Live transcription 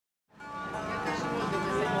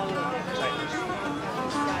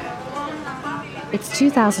It's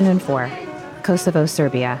 2004, Kosovo,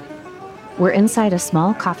 Serbia. We're inside a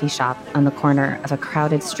small coffee shop on the corner of a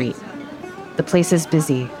crowded street. The place is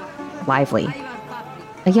busy, lively.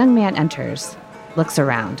 A young man enters, looks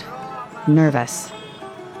around, nervous.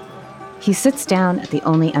 He sits down at the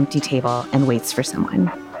only empty table and waits for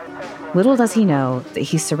someone. Little does he know that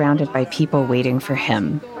he's surrounded by people waiting for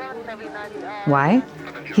him. Why?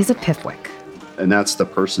 He's a PIFWIC. And that's the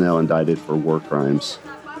personnel indicted for war crimes.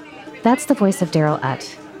 That's the voice of Daryl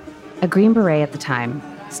Utt, a Green Beret at the time,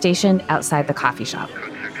 stationed outside the coffee shop.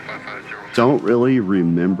 Don't really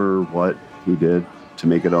remember what he did to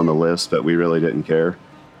make it on the list, but we really didn't care.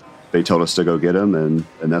 They told us to go get him, and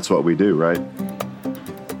that's what we do, right?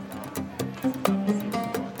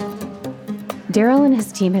 Daryl and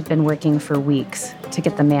his team had been working for weeks to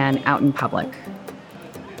get the man out in public.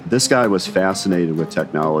 This guy was fascinated with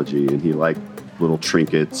technology, and he liked little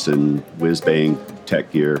trinkets and whiz-bang tech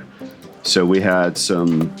gear. So we had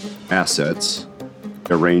some assets,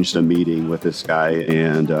 arranged a meeting with this guy,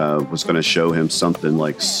 and was going to show him something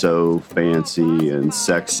like so fancy and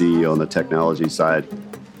sexy on the technology side.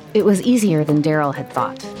 It was easier than Daryl had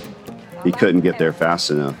thought. He couldn't get there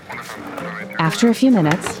fast enough. After a few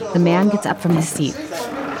minutes, the man gets up from his seat.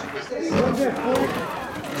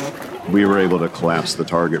 We were able to collapse the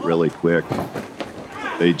target really quick.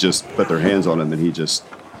 They just put their hands on him, and he just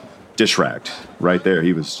dish-racked right there.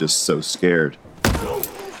 He was just so scared.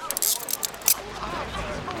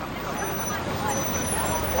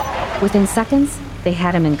 Within seconds, they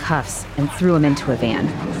had him in cuffs and threw him into a van.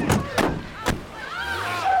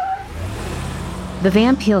 The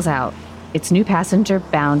van peels out, its new passenger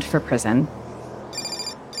bound for prison.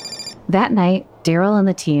 That night, Daryl and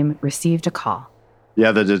the team received a call.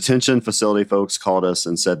 Yeah, the detention facility folks called us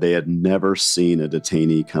and said they had never seen a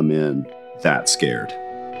detainee come in that scared.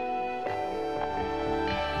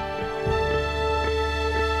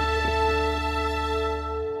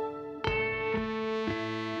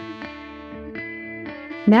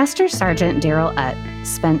 Master Sergeant Daryl Utt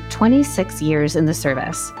spent 26 years in the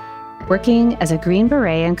service, working as a Green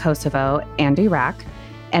Beret in Kosovo and Iraq,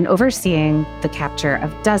 and overseeing the capture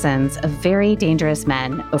of dozens of very dangerous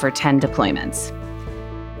men over 10 deployments.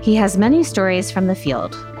 He has many stories from the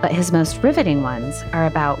field, but his most riveting ones are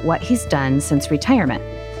about what he's done since retirement,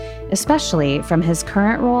 especially from his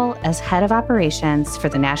current role as head of operations for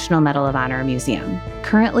the National Medal of Honor Museum,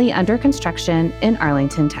 currently under construction in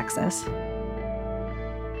Arlington, Texas.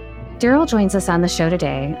 Daryl joins us on the show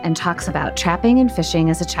today and talks about trapping and fishing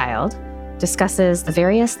as a child, discusses the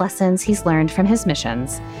various lessons he's learned from his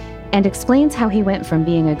missions, and explains how he went from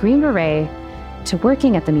being a Green Beret to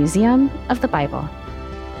working at the Museum of the Bible.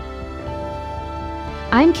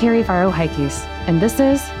 I'm Carrie Varro-Heikes, and this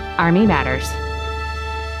is Army Matters.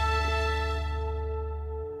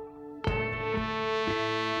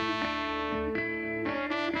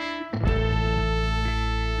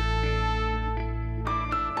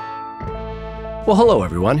 Well, hello,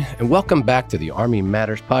 everyone, and welcome back to the Army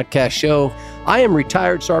Matters podcast show. I am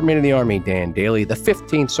retired Sergeant Major of the Army, Dan Daly, the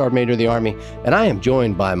 15th Sergeant Major of the Army, and I am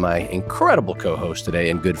joined by my incredible co-host today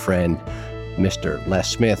and good friend, Mr. Les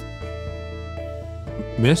Smith.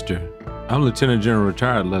 Mr. I'm Lieutenant General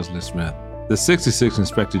retired Leslie Smith, the 66th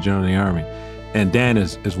Inspector General of the Army, and Dan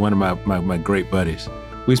is one of my great buddies.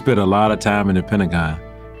 We spent a lot of time in the Pentagon.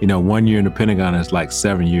 You know, 1 year in the Pentagon is like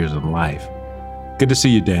 7 years of life. Good to see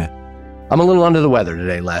you, Dan. I'm a little under the weather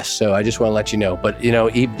today, Les, so I just want to let you know. But, you know,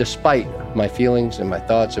 despite my feelings and my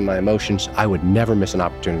thoughts and my emotions, I would never miss an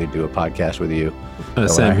opportunity to do a podcast with you.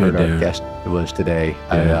 Same when I heard here, our guest was today,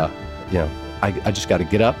 Yeah. I just got to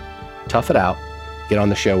get up, tough it out, get on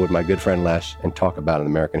the show with my good friend Les, and talk about an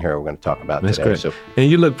American hero we're going to talk about That's today. great. So, And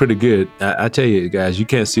you look pretty good. I tell you, guys, you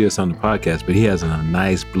can't see us on the podcast, but he has a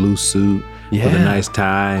nice blue suit with a nice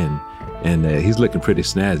tie, and he's looking pretty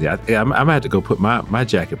snazzy. I'm going to have to go put my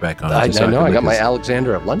jacket back on. I know. I got my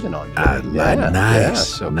Alexander of London on today.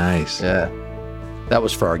 Nice. Yeah. That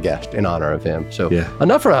was for our guest in honor of him. So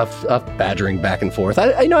enough of badgering back and forth.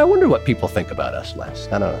 I wonder what people think about us, Les.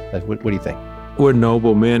 I don't know. What do you think? We're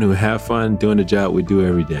noble men who have fun doing the job we do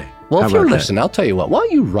every day. Well, How if you're about that? listening, I'll tell you what. Why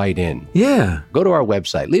don't you write in? Yeah. Go to our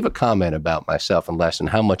website. Leave a comment about myself and Les and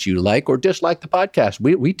how much you like or dislike the podcast.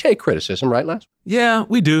 We take criticism, right, Les? Yeah,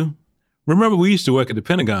 we do. Remember, we used to work at the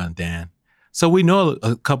Pentagon, Dan. So we know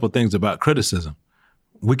a couple of things about criticism.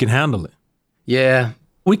 We can handle it. Yeah,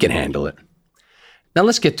 we can handle it. Now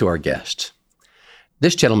let's get to our guest.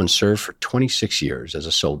 This gentleman served for 26 years as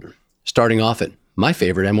a soldier, starting off at my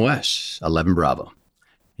favorite MOS, 11 Bravo.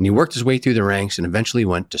 And he worked his way through the ranks and eventually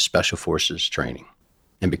went to Special Forces training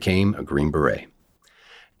and became a Green Beret.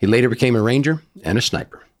 He later became a Ranger and a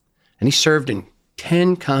sniper. And he served in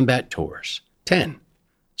 10 combat tours. 10.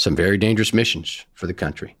 Some very dangerous missions for the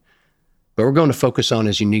country. But we're going to focus on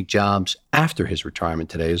his unique jobs after his retirement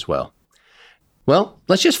today as well. Well,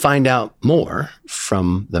 let's just find out more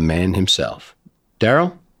from the man himself.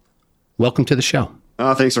 Daryl, welcome to the show.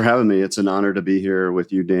 Thanks for having me. It's an honor to be here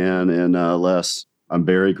with you, Dan and Les. I'm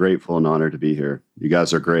very grateful and honored to be here. You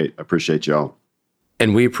guys are great. I appreciate y'all.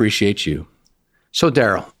 And we appreciate you. So,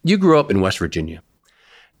 Daryl, you grew up in West Virginia.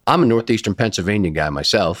 I'm a Northeastern Pennsylvania guy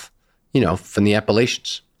myself, from the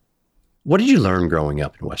Appalachians. What did you learn growing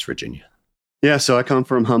up in West Virginia? Yeah, so I come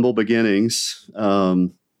from humble beginnings.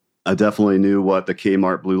 I definitely knew what the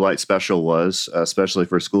Kmart Blue Light Special was, especially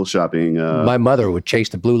for school shopping. My mother would chase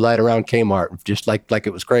the blue light around Kmart just like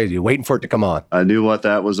it was crazy, waiting for it to come on. I knew what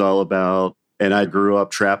that was all about. And I grew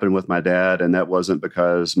up trapping with my dad, and that wasn't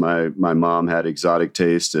because my mom had exotic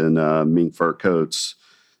taste in mink fur coats.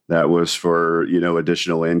 That was for,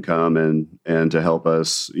 additional income and to help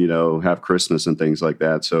us, have Christmas and things like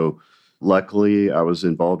that. So luckily, I was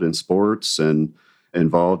involved in sports and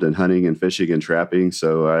involved in hunting and fishing and trapping.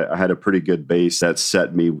 So I had a pretty good base that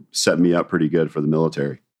set me up pretty good for the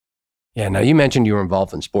military. Yeah. Now, you mentioned you were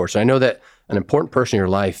involved in sports. I know that an important person in your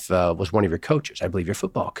life was one of your coaches, I believe your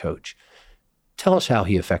football coach. Tell us how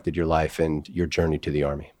he affected your life and your journey to the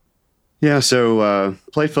Army. Yeah, so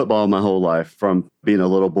played football my whole life, from being a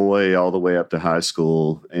little boy all the way up to high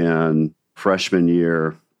school. And freshman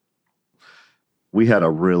year, we had a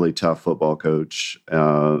really tough football coach.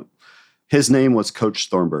 His name was Coach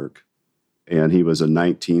Thornburg, and he was a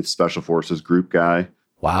 19th Special Forces group guy.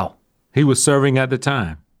 Wow. He was serving at the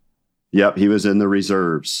time? Yep, he was in the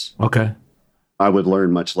reserves. Okay. I would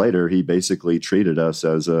learn much later, he basically treated us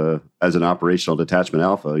as an operational detachment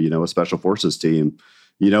alpha, a special forces team,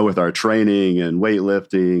 with our training and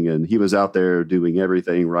weightlifting. And he was out there doing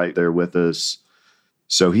everything right there with us.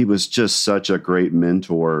 So he was just such a great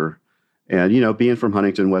mentor. And, being from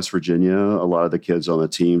Huntington, West Virginia, a lot of the kids on the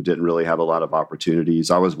team didn't really have a lot of opportunities.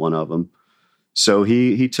 I was one of them. So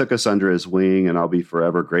he took us under his wing, and I'll be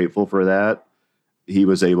forever grateful for that. He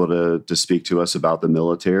was able to speak to us about the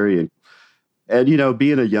military. And,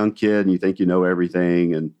 being a young kid and you think you know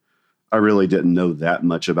everything, and I really didn't know that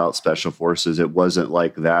much about special forces. It wasn't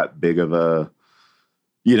like that big of a,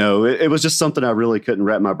 it was just something I really couldn't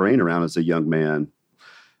wrap my brain around as a young man.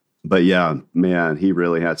 But yeah, man, he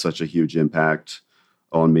really had such a huge impact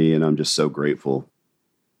on me, and I'm just so grateful.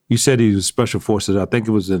 You said he was special forces. I think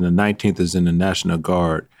it was in the 19th is in the National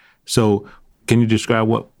Guard. So can you describe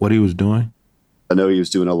what he was doing? I know he was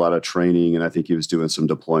doing a lot of training, and I think he was doing some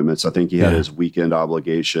deployments. I think he had his weekend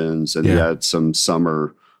obligations, and he had some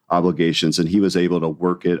summer obligations, and he was able to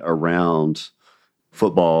work it around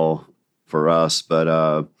football for us. But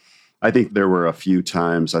I think there were a few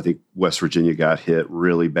times, I think West Virginia got hit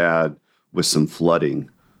really bad with some flooding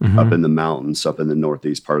up in the mountains, up in the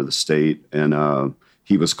northeast part of the state. And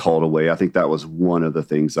he was called away. I think that was one of the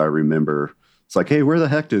things I remember. It's like, hey, where the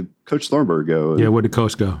heck did Coach Thornburg go? And, where did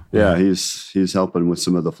Coach go? Yeah, he's helping with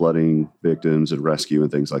some of the flooding victims and rescue and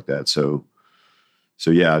things like that. So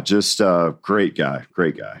yeah, just a great guy.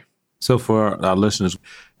 So for our listeners,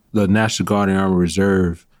 the National Guard and Army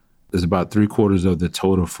Reserve is about 3/4 of the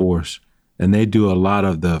total force, and they do a lot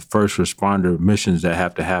of the first responder missions that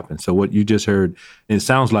have to happen. So what you just heard, it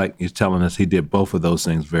sounds like he's telling us he did both of those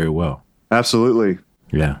things very well. Absolutely.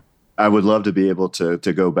 Yeah. I would love to be able to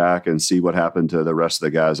go back and see what happened to the rest of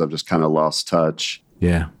the guys. I've just kind of lost touch.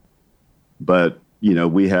 Yeah. But,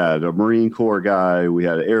 we had a Marine Corps guy, we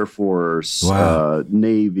had Air Force,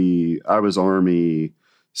 Navy, I was Army.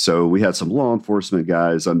 So we had some law enforcement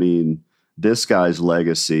guys. I mean, this guy's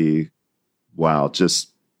legacy, wow,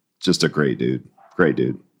 just a great dude. Great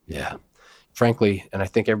dude. Yeah. Frankly, and I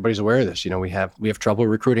think everybody's aware of this, we have trouble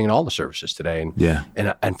recruiting in all the services today.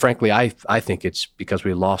 And frankly, I think it's because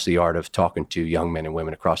we lost the art of talking to young men and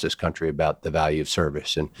women across this country about the value of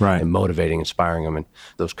service and motivating, inspiring them, and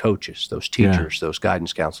those coaches, those teachers, those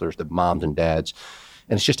guidance counselors, the moms and dads.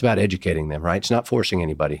 And it's just about educating them, right? It's not forcing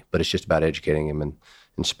anybody, but it's just about educating them and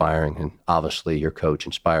inspiring. And obviously your coach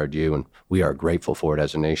inspired you, and we are grateful for it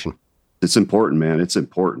as a nation. It's important, man. It's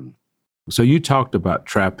important. So you talked about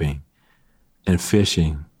trapping and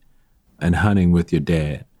fishing and hunting with your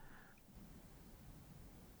dad.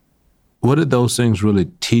 What did those things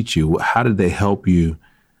really teach you? How did they help you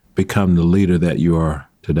become the leader that you are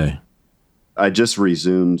today? I just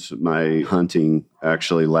resumed my hunting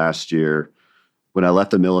actually last year. When I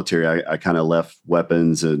left the military, I kind of left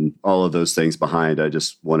weapons and all of those things behind. I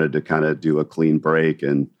just wanted to kind of do a clean break.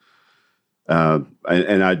 And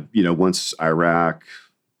once Iraq,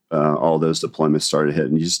 all those deployments started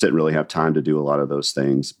hitting, you just didn't really have time to do a lot of those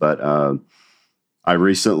things. But I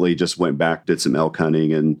recently just went back, did some elk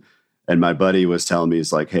hunting, and my buddy was telling me,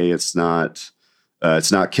 he's like, hey, it's not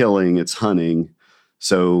killing, it's hunting.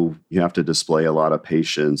 So you have to display a lot of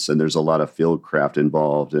patience, and there's a lot of fieldcraft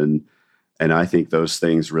involved. And I think those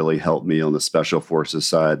things really helped me on the special forces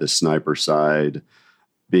side, the sniper side,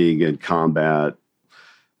 being in combat.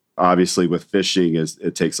 Obviously with fishing,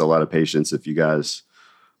 it takes a lot of patience if you guys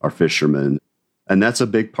are fishermen. And that's a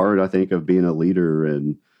big part, I think, of being a leader.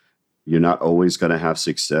 And you're not always going to have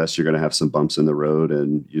success. You're going to have some bumps in the road,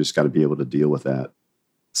 and you just got to be able to deal with that.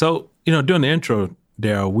 So, during the intro,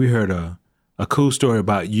 Daryl, we heard a cool story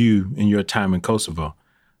about you and your time in Kosovo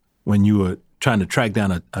when you were trying to track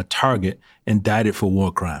down a target indicted for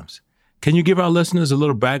war crimes. Can you give our listeners a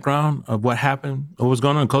little background of what happened or what was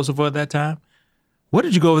going on in Kosovo at that time? What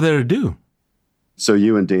did you go over there to do? So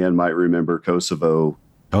you and Dan might remember Kosovo.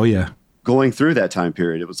 Oh, yeah. Going through that time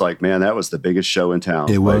period, it was like, man, that was the biggest show in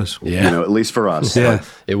town. It was. Yeah. At least for us. Yeah,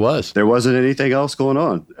 it was. There wasn't anything else going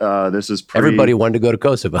on. This is Everybody wanted to go to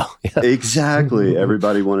Kosovo. Exactly.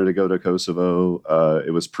 Everybody wanted to go to Kosovo.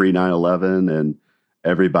 It was pre 9/11, and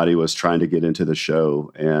everybody was trying to get into the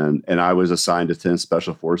show. And I was assigned to 10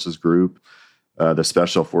 Special Forces Group. The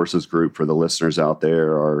Special Forces Group, for the listeners out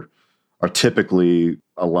there, are typically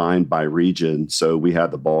aligned by region. So we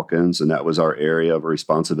had the Balkans, and that was our area of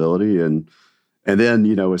responsibility. And then,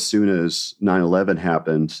 as soon as 9/11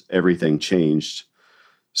 happened, everything changed.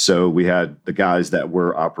 So we had the guys that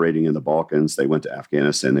were operating in the Balkans. They went to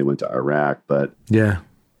Afghanistan, they went to Iraq. But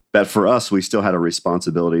for us, we still had a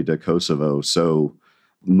responsibility to Kosovo. So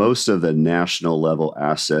most of the national level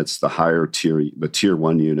assets, the higher tier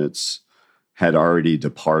 1 units, had already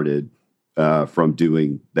departed from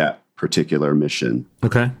doing that particular mission.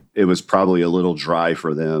 Okay. It was probably a little dry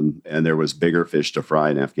for them, and there was bigger fish to fry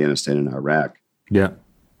in Afghanistan and Iraq. Yeah.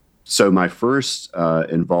 So my first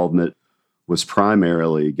involvement was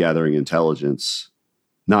primarily gathering intelligence,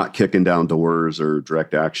 not kicking down doors or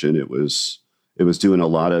direct action. It was doing a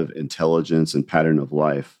lot of intelligence and pattern of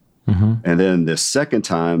life. Mm-hmm. And then the second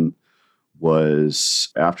time was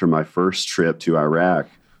after my first trip to Iraq.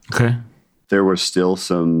 Okay. There were still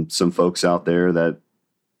some folks out there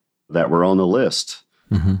that were on the list.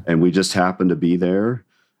 Mm-hmm. And we just happened to be there.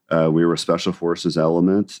 We were a Special Forces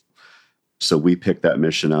element. So we picked that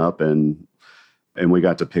mission up, and we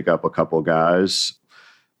got to pick up a couple of guys,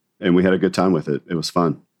 and we had a good time with it. It was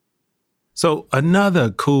fun. So another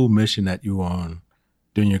cool mission that you were on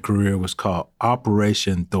during your career was called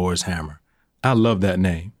Operation Thor's Hammer. I love that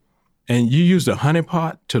name. And you used a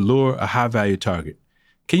honeypot to lure a high-value target.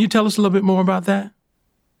 Can you tell us a little bit more about that?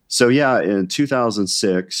 So in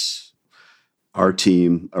 2006, our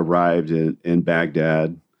team arrived in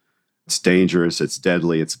Baghdad. It's dangerous, it's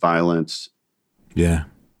deadly, it's violent. Yeah.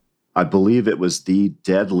 I believe it was the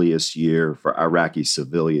deadliest year for Iraqi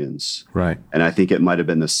civilians. Right. And I think it might have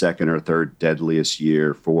been the second or third deadliest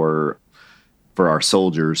year for our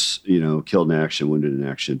soldiers, killed in action, wounded in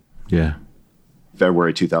action. Yeah.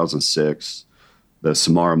 February 2006, the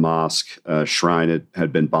Samarra Mosque shrine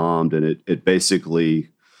had been bombed, and it basically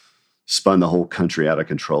spun the whole country out of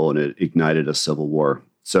control, and it ignited a civil war.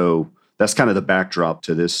 So that's kind of the backdrop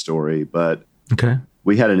to this story. But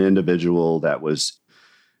we had an individual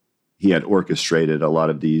he had orchestrated a lot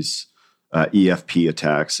of these EFP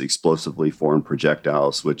attacks, explosively formed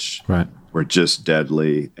projectiles, which were just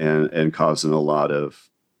deadly and causing a lot of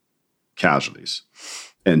casualties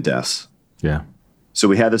and deaths. Yeah. So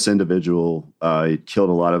we had this individual, he killed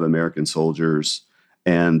a lot of American soldiers.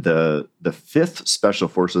 And the 5th Special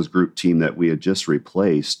Forces Group team that we had just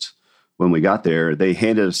replaced, when we got there, they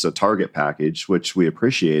handed us a target package, which we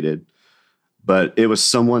appreciated, but it was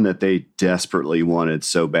someone that they desperately wanted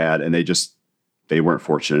so bad, and they weren't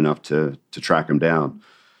fortunate enough to track him down.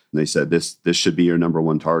 And they said, this should be your number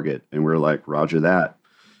 1 target. And we're like, roger that.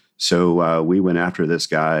 So we went after this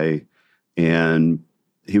guy, and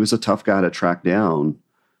he was a tough guy to track down.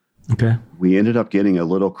 Okay. We ended up getting a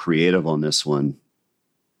little creative on this one.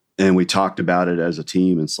 And we talked about it as a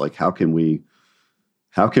team. It's like, how can we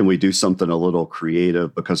do something a little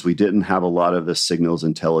creative? Because we didn't have a lot of the signals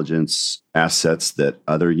intelligence assets that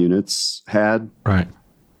other units had. Right.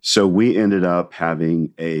 So we ended up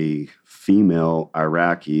having a female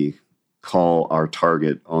Iraqi call our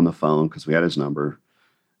target on the phone because we had his number.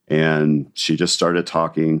 And she just started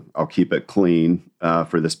talking. I'll keep it clean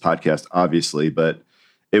for this podcast, obviously. But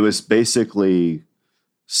it was basically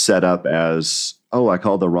set up as, I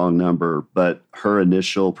called the wrong number, but her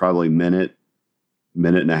initial probably minute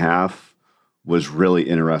and a half was really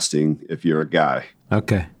interesting if you're a guy.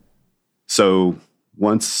 Okay. So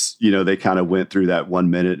once, you know, they kind of went through that 1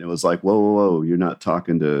 minute and it was like, whoa, whoa, whoa, you're not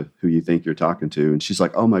talking to who you think you're talking to. And she's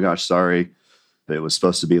like, oh my gosh, sorry. It was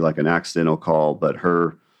supposed to be like an accidental call, but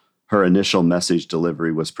her initial message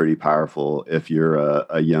delivery was pretty powerful if you're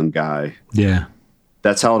a young guy. Yeah.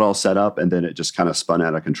 That's how it all set up. And then it just kind of spun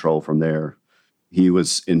out of control from there. He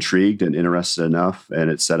was intrigued and interested enough, and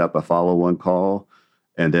it set up a follow-on call.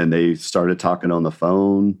 And then they started talking on the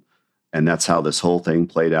phone. And that's how this whole thing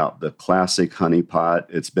played out. The classic honeypot.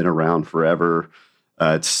 It's been around forever.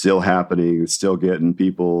 It's still happening. It's still getting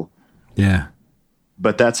people. Yeah.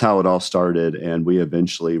 But that's how it all started. And we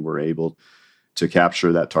eventually were able to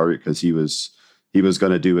capture that target because he was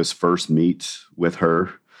going to do his first meet with her.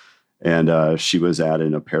 And she was at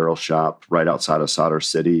an apparel shop right outside of Solder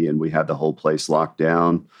City. And we had the whole place locked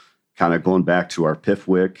down, kind of going back to our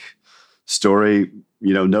Piffwick story.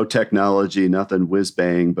 You know, no technology, nothing whiz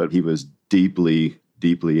bang, but he was deeply,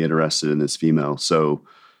 deeply interested in this female. So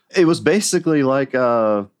it was basically like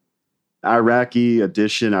a Iraqi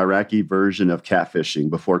version of catfishing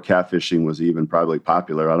before catfishing was even probably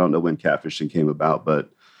popular. I don't know when catfishing came about, but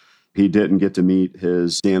he didn't get to meet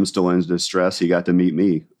his damsel in distress. He got to meet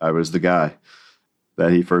me. I was the guy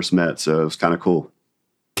that he first met. So it was kind of cool.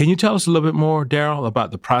 Can you tell us a little bit more, Daryl, about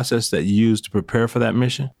the process that you used to prepare for that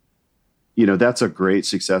mission? You know, that's a great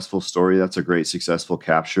successful story. That's a great successful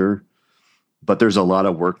capture. But there's a lot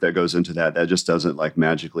of work that goes into that. That just doesn't like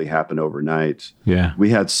magically happen overnight. Yeah. We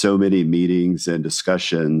had so many meetings and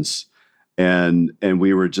discussions, and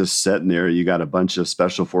we were just sitting there. You got a bunch of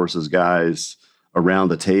special forces guys around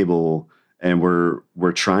the table, and we're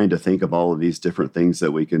trying to think of all of these different things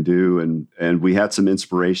that we can do. And we had some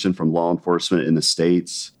inspiration from law enforcement in the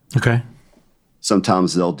States. Okay.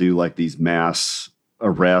 Sometimes they'll do like these mass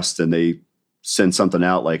arrests, and they send something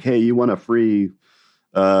out like, hey, you want a free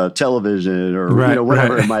television or right, you know,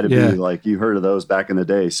 whatever right. it might have been. Like you heard of those back in the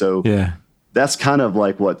day. So yeah, that's kind of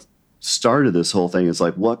like what started this whole thing. Is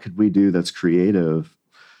like, what could we do that's creative?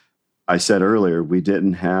 I said earlier, we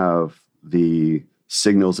didn't have the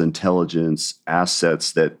signals intelligence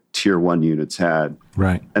assets that tier 1 units had.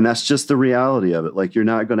 Right. And that's just the reality of it. Like you're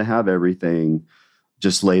not going to have everything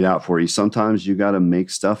just laid out for you. Sometimes you got to make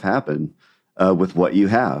stuff happen with what you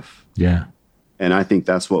have. Yeah. And I think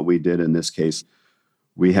that's what we did in this case.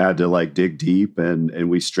 We had to like dig deep and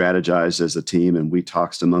we strategized as a team, and we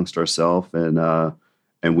talked amongst ourselves, and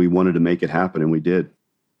we wanted to make it happen, and we did.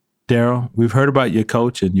 Daryl, we've heard about your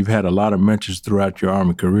coach, and you've had a lot of mentors throughout your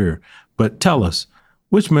Army career. But tell us,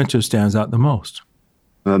 which mentor stands out the most?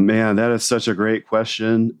 Man, that is such a great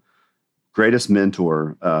question. Greatest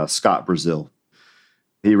mentor, Scott Brazil.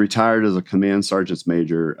 He retired as a command sergeant's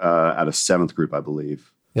major at a 7th group, I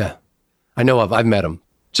believe. Yeah, I know of. I've met him.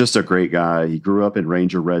 Just a great guy. He grew up in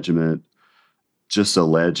Ranger Regiment, just a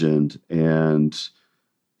legend. And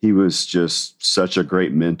he was just such a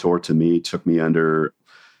great mentor to me, took me under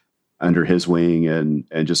his wing and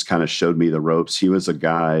just kind of showed me the ropes. He was a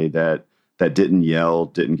guy that didn't yell,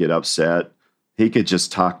 didn't get upset. He could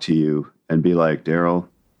just talk to you and be like, Daryl,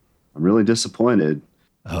 I'm really disappointed.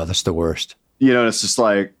 Oh, that's the worst. You know, it's just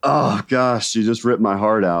like, oh gosh, you just ripped my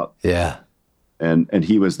heart out. Yeah. And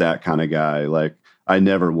he was that kind of guy. Like I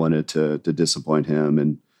never wanted to disappoint him.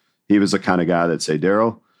 And he was the kind of guy that'd say,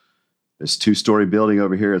 Daryl, this 2-story building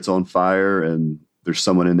over here, it's on fire and there's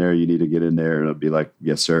someone in there, you need to get in there. And I'd be like,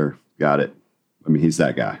 yes, sir. Got it. I mean, he's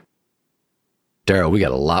that guy. Daryl, we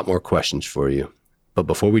got a lot more questions for you. But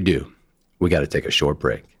before we do, we got to take a short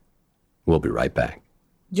break. We'll be right back.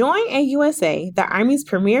 Join AUSA, the Army's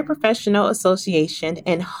premier professional association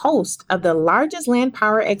and host of the largest land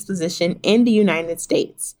power exposition in the United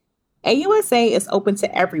States. AUSA is open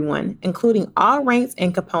to everyone, including all ranks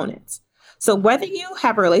and components. So whether you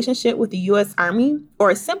have a relationship with the U.S. Army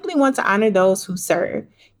or simply want to honor those who serve,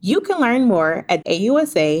 you can learn more at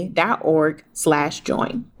ausa.org/join.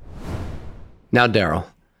 Now, Daryl,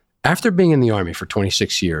 after being in the Army for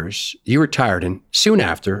 26 years, you retired, and soon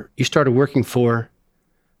after, you started working for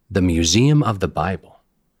the Museum of the Bible,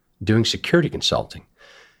 doing security consulting.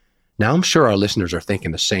 Now, I'm sure our listeners are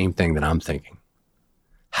thinking the same thing that I'm thinking.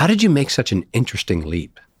 How did you make such an interesting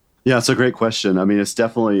leap? Yeah, it's a great question. I mean, it's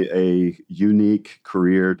definitely a unique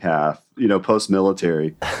career path, you know,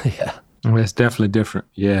 post-military. Yeah. Well, it's definitely different.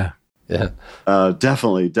 Yeah. Yeah.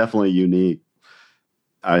 Definitely unique.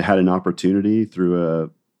 I had an opportunity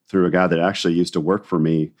through a guy that actually used to work for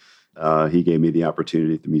me. He gave me the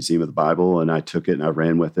opportunity at the Museum of the Bible, and I took it and I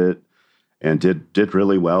ran with it and did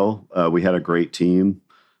really well. We had a great team.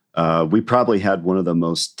 We probably had one of the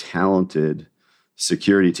most talented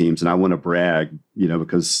security teams, and I want to brag, you know,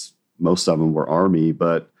 because most of them were Army,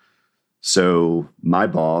 but So my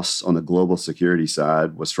boss on the global security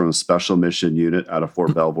side was from a special mission unit out of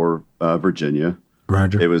Fort Belvoir, Virginia.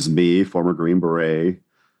 Roger. It was me, former Green Beret,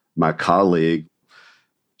 my colleague.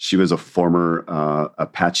 She was a former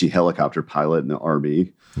Apache helicopter pilot in the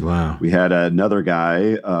Army. Wow. We had another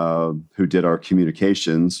guy who did our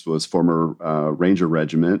communications, was former Ranger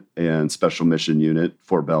Regiment and Special Mission Unit,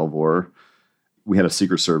 Fort Belvoir. We had a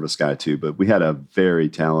Secret Service guy too, but we had a very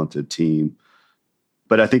talented team.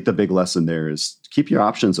 But I think the big lesson there is keep your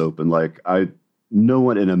options open. Like no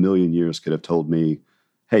one in a million years could have told me,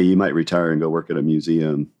 hey, you might retire and go work at a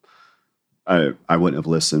museum. I wouldn't have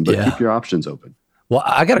listened, but keep your options open. Well,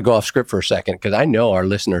 I got to go off script for a second because I know our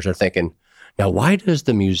listeners are thinking, now, why does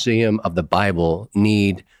the Museum of the Bible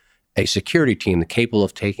need a security team capable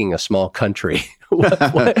of taking a small country?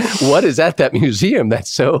 What is at that museum that's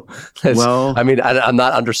so... I mean, I'm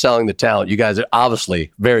not underselling the talent. You guys are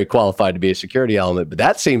obviously very qualified to be a security element, but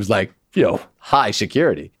that seems like, high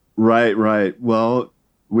security. Right. Well,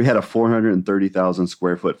 we had a 430,000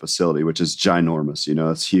 square foot facility, which is ginormous.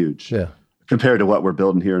 It's huge. Yeah. Compared to what we're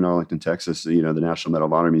building here in Arlington, Texas, the National Medal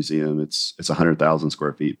of Honor Museum, it's 100,000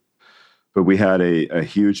 square feet. But we had a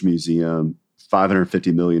huge museum,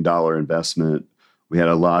 $550 million investment. We had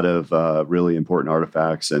a lot of really important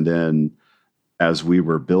artifacts. And then as we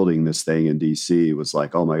were building this thing in D.C., it was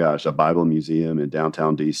like, oh my gosh, a Bible museum in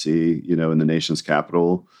downtown D.C., in the nation's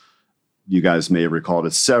capital. You guys may have recalled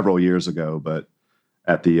it several years ago, but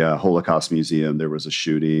at the Holocaust Museum, there was a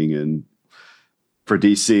shooting. And for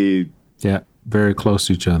D.C., yeah, very close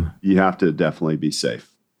to each other. You have to definitely be safe.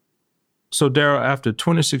 So, Daryl, after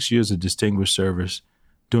 26 years of distinguished service,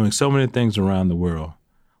 doing so many things around the world,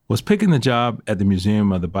 was picking the job at the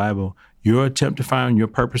Museum of the Bible your attempt to find your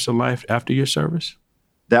purpose in life after your service?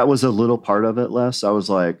 That was a little part of it, Les. I was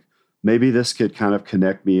like, maybe this could kind of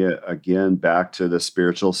connect me again back to the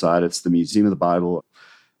spiritual side. It's the Museum of the Bible.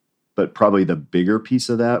 But probably the bigger piece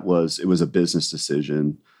of that was it was a business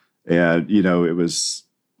decision. And, it was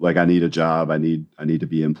like, I need a job. I need to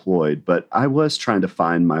be employed. But I was trying to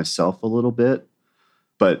find myself a little bit.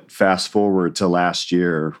 But fast forward to last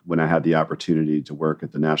year when I had the opportunity to work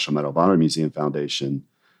at the National Medal of Honor Museum Foundation.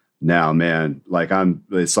 Now, man,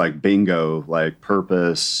 it's like bingo, like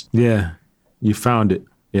purpose. Yeah, you found it.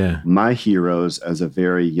 Yeah. My heroes as a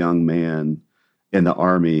very young man in the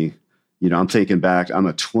Army, I'm thinking back, I'm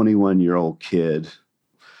a 21-year-old kid,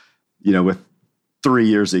 with 3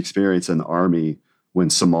 years of experience in the Army when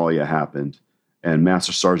Somalia happened. And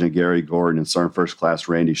Master Sergeant Gary Gordon and Sergeant First Class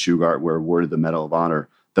Randy Shugart were awarded the Medal of Honor.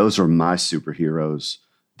 Those were my superheroes.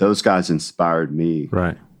 Those guys inspired me.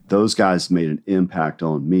 Right. Those guys made an impact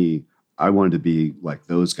on me. I wanted to be like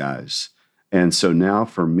those guys. And so now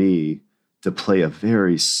for me to play a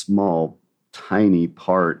very small, tiny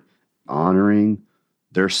part honoring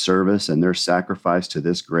their service and their sacrifice to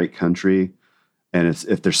this great country, and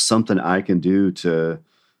if there's something I can do to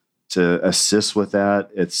assist with that,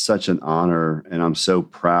 it's such an honor. And I'm so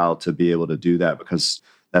proud to be able to do that because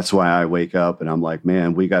that's why I wake up and I'm like,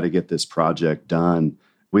 man, we got to get this project done.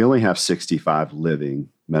 We only have 65 living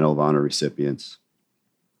Medal of Honor recipients.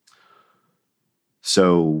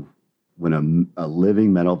 So when a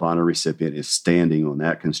living Medal of Honor recipient is standing on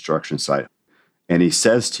that construction site and he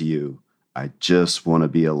says to you, I just want to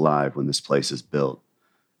be alive when this place is built,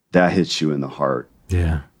 that hits you in the heart.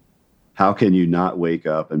 Yeah. How can you not wake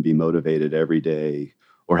up and be motivated every day?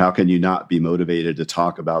 Or how can you not be motivated to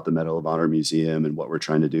talk about the Medal of Honor Museum and what we're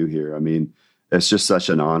trying to do here? I mean, it's just such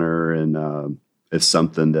an honor, and it's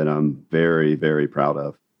something that I'm very, very proud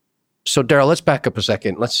of. So, Daryl, let's back up a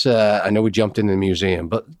second. I know we jumped into the museum,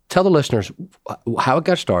 but tell the listeners how it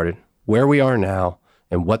got started, where we are now,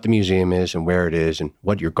 and what the museum is and where it is and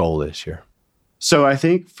what your goal is here. So I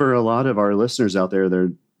think for a lot of our listeners out there,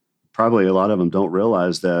 probably a lot of them don't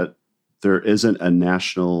realize that there isn't a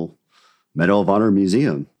National Medal of Honor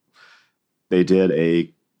Museum. They did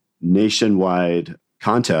a nationwide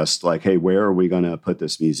contest, like, hey, where are we going to put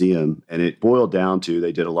this museum? And it boiled down to,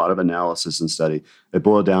 they did a lot of analysis and study. It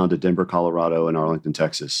boiled down to Denver, Colorado, and Arlington,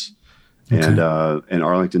 Texas. Okay. And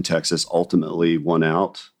Arlington, Texas ultimately won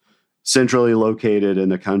out. Centrally located in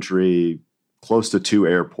the country, close to 2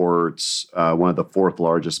 airports, one of the 4th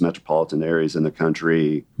largest metropolitan areas in the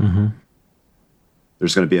country. Mm-hmm.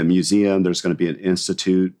 There's going to be a museum. There's going to be an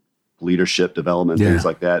institute, leadership development, things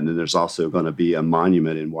like that. And then there's also going to be a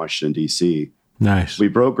monument in Washington, D.C. Nice. We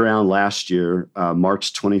broke ground last year,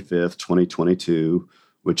 March 25th, 2022,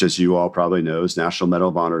 which, as you all probably know, is National Medal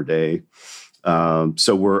of Honor Day.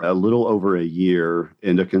 So we're a little over a year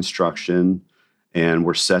into construction, and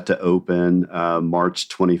we're set to open March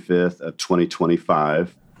 25th of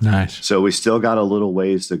 2025. Nice. So we still got a little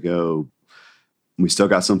ways to go. We still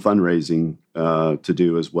got some fundraising to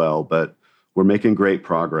do as well, but we're making great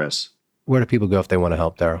progress. Where do people go if they want to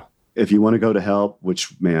help, Daryl? If you want to go to help,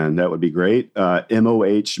 which, man, that would be great,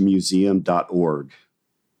 mohmuseum.org.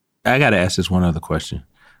 I got to ask this one other question.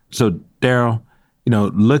 So, Daryl,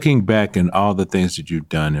 looking back and all the things that you've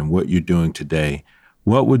done and what you're doing today,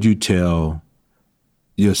 what would you tell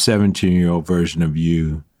your 17-year-old version of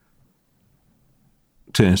you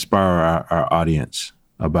to inspire our audience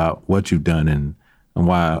about what you've done and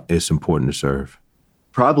why it's important to serve?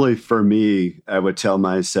 Probably for me, I would tell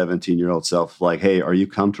my 17-year-old self, like, hey, are you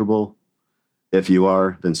comfortable? If you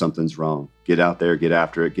are, then something's wrong. Get out there, get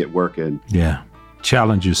after it, get working. Yeah.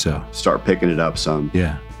 Challenge yourself. Start picking it up some.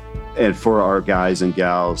 Yeah. And for our guys and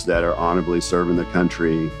gals that are honorably serving the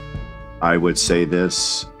country, I would say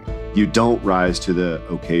this: you don't rise to the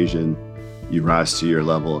occasion, you rise to your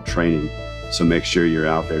level of training. So make sure you're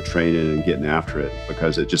out there training and getting after it,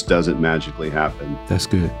 because it just doesn't magically happen. That's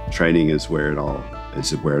good. Training is where it all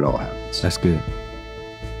happens. That's good.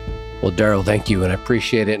 Well, Daryl, thank you, and I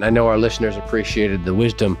appreciate it. And I know our listeners appreciated the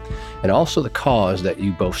wisdom and also the cause that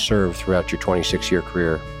you both served throughout your 26-year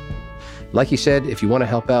career. Like you said, if you want to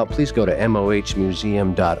help out, please go to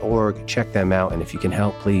mohmuseum.org. Check them out, and if you can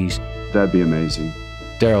help, please. That'd be amazing.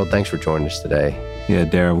 Daryl, thanks for joining us today. Yeah,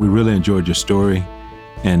 Daryl, we really enjoyed your story,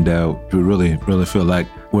 and we really, really feel like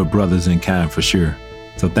we're brothers in kind for sure.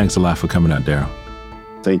 So thanks a lot for coming out, Daryl.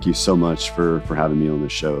 Thank you so much for having me on the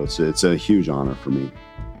show. It's a huge honor for me.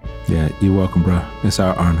 Yeah, you're welcome, bro. It's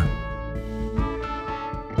our honor.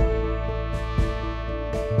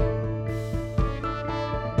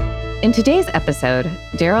 In today's episode,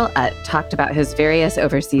 Daryl Utt talked about his various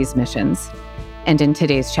overseas missions. And in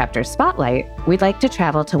today's chapter spotlight, we'd like to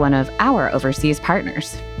travel to one of our overseas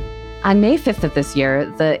partners. On May 5th of this year,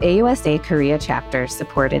 the AUSA Korea chapter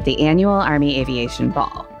supported the annual Army Aviation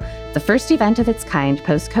Ball, the first event of its kind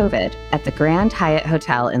post-COVID at the Grand Hyatt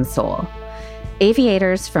Hotel in Seoul.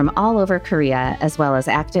 Aviators from all over Korea, as well as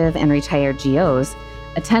active and retired GOs,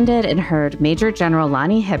 attended and heard Major General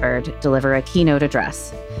Lonnie Hibbard deliver a keynote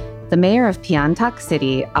address. The mayor of Pyeongtaek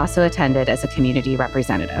City also attended as a community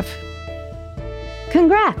representative.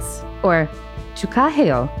 Congrats, or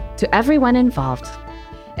축하해요, to everyone involved.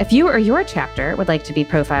 If you or your chapter would like to be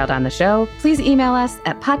profiled on the show, please email us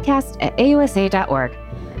at podcast@ausa.org.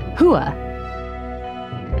 Hua!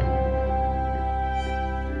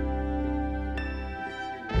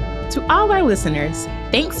 To all our listeners,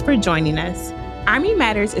 thanks for joining us. Army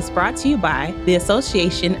Matters is brought to you by the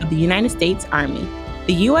Association of the United States Army,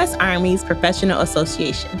 the U.S. Army's professional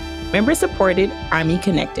association, member-supported,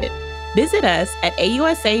 Army-connected. Visit us at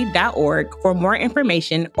ausa.org for more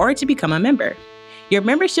information or to become a member. Your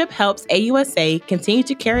membership helps AUSA continue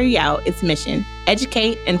to carry out its mission,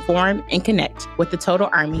 educate, inform, and connect with the total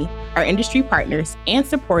Army, our industry partners, and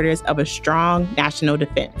supporters of a strong national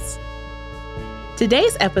defense.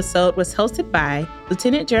 Today's episode was hosted by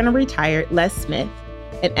Lieutenant General Retired Les Smith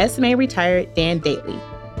and SMA Retired Dan Daly,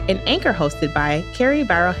 and anchor hosted by Carrie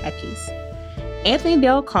Barrow-Heckes. Anthony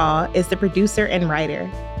Del Call is the producer and writer,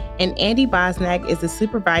 and Andy Bosnack is the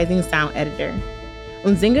supervising sound editor.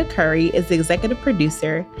 Unzinga Curry is the executive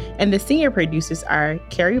producer, and the senior producers are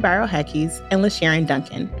Carrie Barrow-Heckes and LaSharon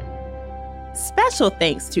Duncan. Special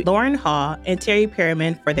thanks to Lauren Hall and Terry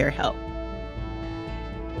Perriman for their help.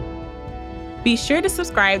 Be sure to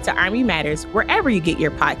subscribe to Army Matters wherever you get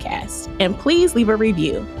your podcasts, and please leave a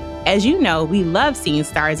review. As you know, we love seeing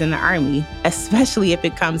stars in the Army, especially if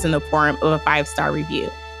it comes in the form of a 5-star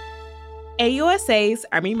review. AUSA's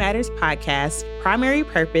Army Matters podcast primary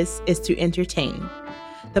purpose is to entertain.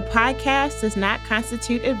 The podcast does not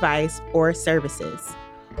constitute advice or services.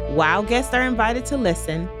 While guests are invited to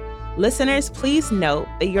listen, listeners, please note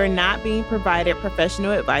that you're not being provided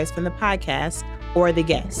professional advice from the podcast or the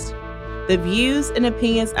guest. The views and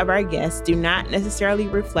opinions of our guests do not necessarily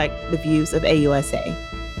reflect the views of AUSA.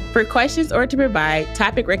 For questions or to provide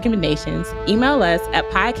topic recommendations, email us at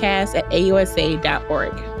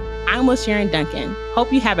podcast@ausa.org. I'm LaSharon Duncan.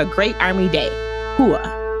 Hope you have a great Army Day.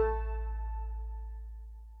 Hua!